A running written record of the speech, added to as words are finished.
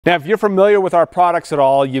Now, if you're familiar with our products at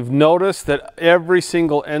all, you've noticed that every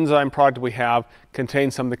single enzyme product we have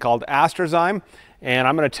contains something called AstraZyme, and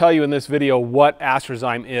I'm going to tell you in this video what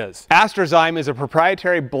AstraZyme is. AstraZyme is a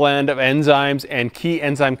proprietary blend of enzymes and key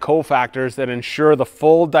enzyme cofactors that ensure the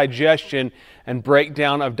full digestion and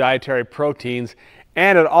breakdown of dietary proteins,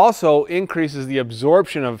 and it also increases the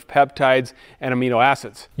absorption of peptides and amino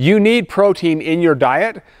acids. You need protein in your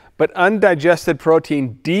diet, but undigested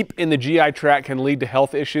protein deep in the GI tract can lead to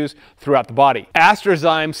health issues throughout the body.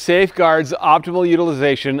 AstraZyme safeguards optimal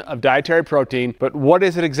utilization of dietary protein, but what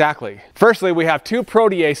is it exactly? Firstly, we have two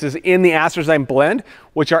proteases in the AstraZyme blend,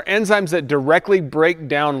 which are enzymes that directly break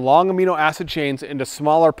down long amino acid chains into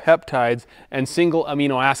smaller peptides and single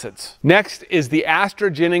amino acids. Next is the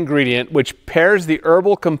AstraGin ingredient, which pairs the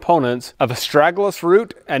herbal components of astragalus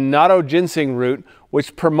root and noto ginseng root,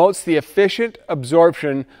 which promotes the efficient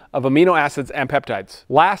absorption of amino acids and peptides.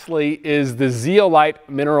 Lastly is the Zeolite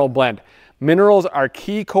mineral blend. Minerals are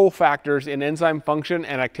key cofactors in enzyme function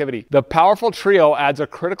and activity. The powerful trio adds a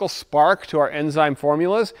critical spark to our enzyme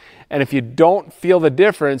formulas, and if you don't feel the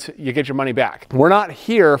difference, you get your money back. We're not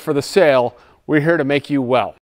here for the sale, we're here to make you well.